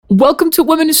Welcome to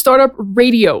Women Who Startup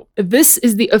Radio. This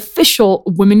is the official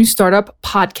Women Who Startup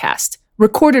podcast,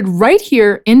 recorded right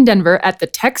here in Denver at the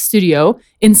Tech Studio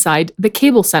inside the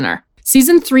Cable Center.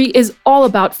 Season 3 is all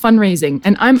about fundraising,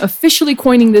 and I'm officially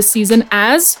coining this season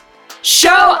as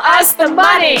Show Us the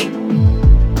Money!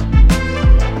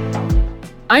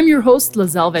 I'm your host,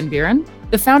 Lizelle Van Buren,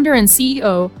 the founder and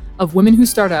CEO of Women Who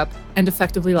Startup and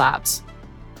Effectively Labs.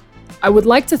 I would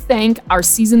like to thank our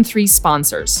Season 3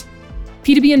 sponsors.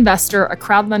 P2B Investor, a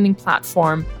crowdlending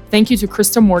platform. Thank you to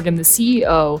Krista Morgan, the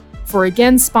CEO, for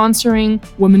again sponsoring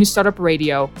Women Who Startup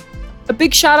Radio. A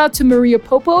big shout out to Maria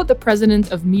Popo, the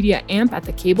president of Media Amp at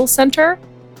the Cable Center.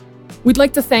 We'd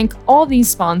like to thank all these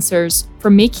sponsors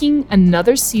for making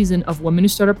another season of Women Who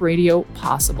Startup Radio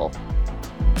possible.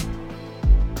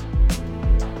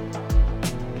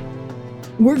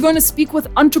 We're going to speak with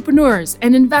entrepreneurs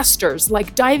and investors,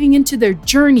 like diving into their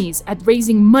journeys at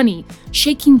raising money,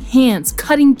 shaking hands,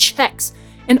 cutting checks,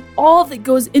 and all that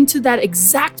goes into that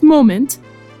exact moment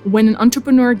when an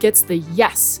entrepreneur gets the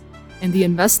yes, and the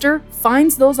investor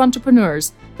finds those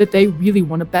entrepreneurs that they really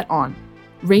want to bet on.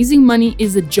 Raising money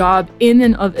is a job in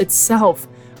and of itself.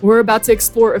 We're about to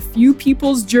explore a few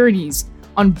people's journeys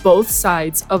on both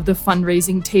sides of the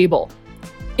fundraising table.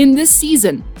 In this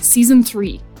season, Season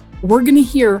 3, we're going to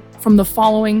hear from the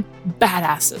following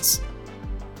badasses.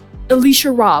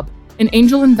 Alicia Robb, an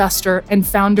angel investor and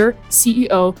founder,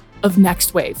 CEO of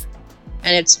NextWave.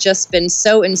 And it's just been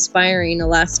so inspiring the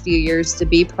last few years to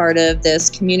be part of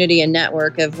this community and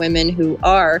network of women who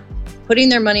are putting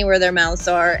their money where their mouths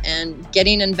are and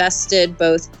getting invested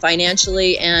both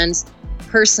financially and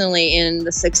personally in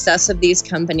the success of these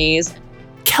companies.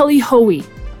 Kelly Hoey,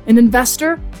 an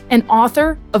investor and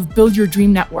author of Build Your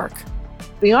Dream Network.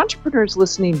 The entrepreneurs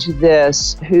listening to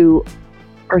this who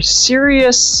are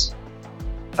serious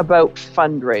about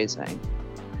fundraising,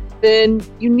 then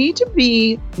you need to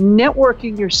be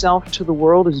networking yourself to the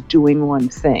world as doing one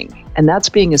thing, and that's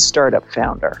being a startup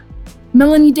founder.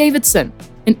 Melanie Davidson,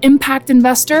 an impact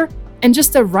investor and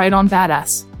just a right-on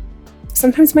badass.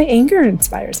 Sometimes my anger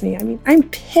inspires me. I mean, I'm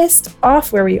pissed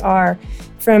off where we are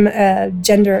from a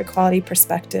gender equality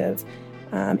perspective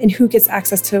and who gets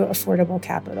access to affordable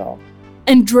capital.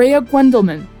 Andrea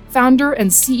Gwendelman, founder and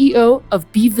CEO of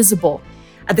Be Visible.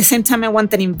 At the same time, I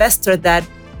want an investor that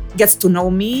gets to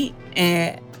know me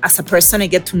as a person. I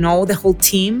get to know the whole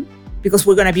team because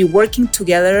we're going to be working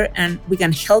together and we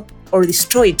can help or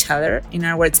destroy each other. In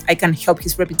other words, I can help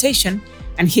his reputation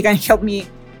and he can help me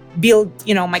build,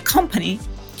 my company.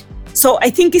 So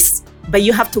I think but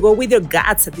you have to go with your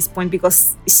guts at this point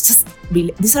because it's just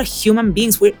really, these are human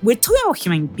beings. We're talking about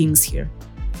human beings here.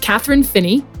 Catherine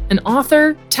Finney, an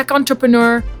author, tech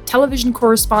entrepreneur, television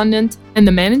correspondent, and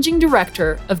the managing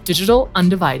director of Digital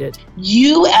Undivided.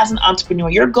 You as an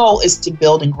entrepreneur, your goal is to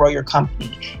build and grow your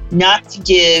company, not to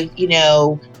give,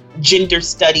 gender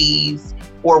studies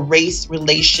or race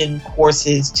relation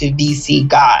courses to VC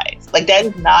guys. Like that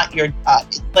is not your job.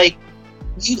 It's like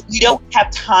you don't have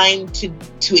time to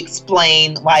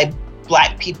explain why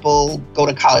Black people go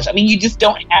to college. I mean, you just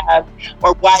don't have,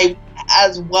 or why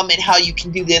as a woman, how you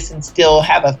can do this and still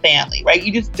have a family, right?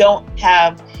 You just don't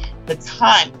have the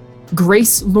time.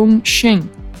 Grace Lung Shing,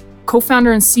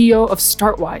 co-founder and CEO of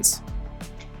Startwise.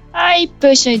 I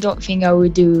personally don't think I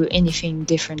would do anything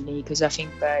differently because I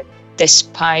think that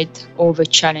despite all the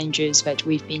challenges that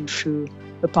we've been through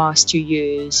the past 2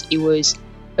 years, it was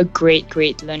a great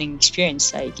learning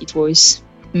experience. Like it was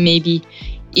maybe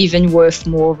even worth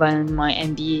more than my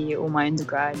MBA or my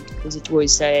undergrad because it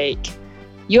was like,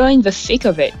 you're in the thick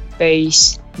of it. There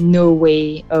is no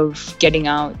way of getting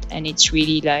out. And it's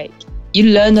really like, you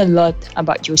learn a lot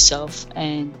about yourself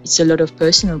and it's a lot of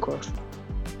personal growth.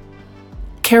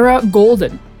 Kara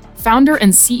Golden, founder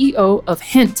and CEO of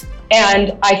Hint.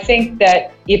 And I think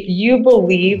that if you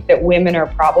believe that women are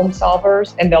problem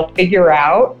solvers and they'll figure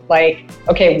out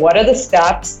okay, what are the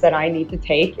steps that I need to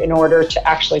take in order to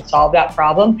actually solve that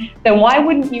problem, then why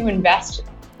wouldn't you invest?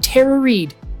 Tara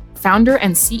Reid, founder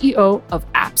and CEO of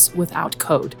Apps Without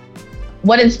Code.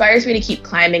 What inspires me to keep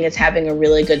climbing is having a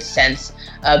really good sense,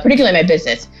 particularly my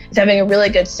business, is having a really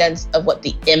good sense of what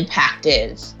the impact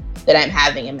is that I'm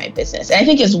having in my business. And I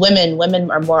think as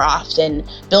women are more often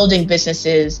building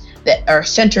businesses that are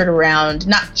centered around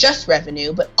not just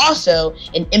revenue, but also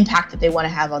an impact that they want to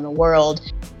have on the world.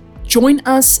 Join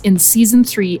us in Season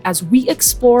 3 as we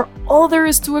explore all there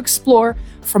is to explore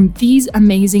from these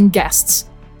amazing guests.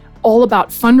 All about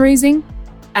fundraising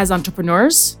as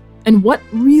entrepreneurs and what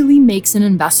really makes an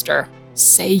investor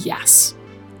say yes.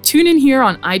 Tune in here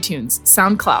on iTunes,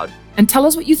 SoundCloud, and tell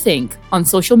us what you think on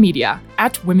social media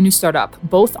at Women Who Startup,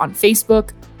 both on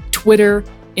Facebook, Twitter,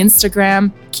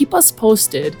 Instagram. Keep us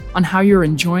posted on how you're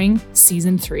enjoying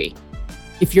season 3.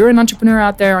 If you're an entrepreneur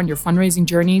out there on your fundraising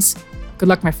journeys, good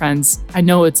luck, my friends. I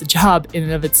know it's a job in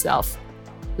and of itself.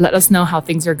 Let us know how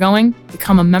things are going.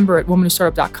 Become a member at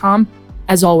womanwhostartup.com.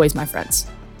 As always, my friends,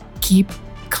 keep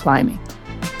climbing.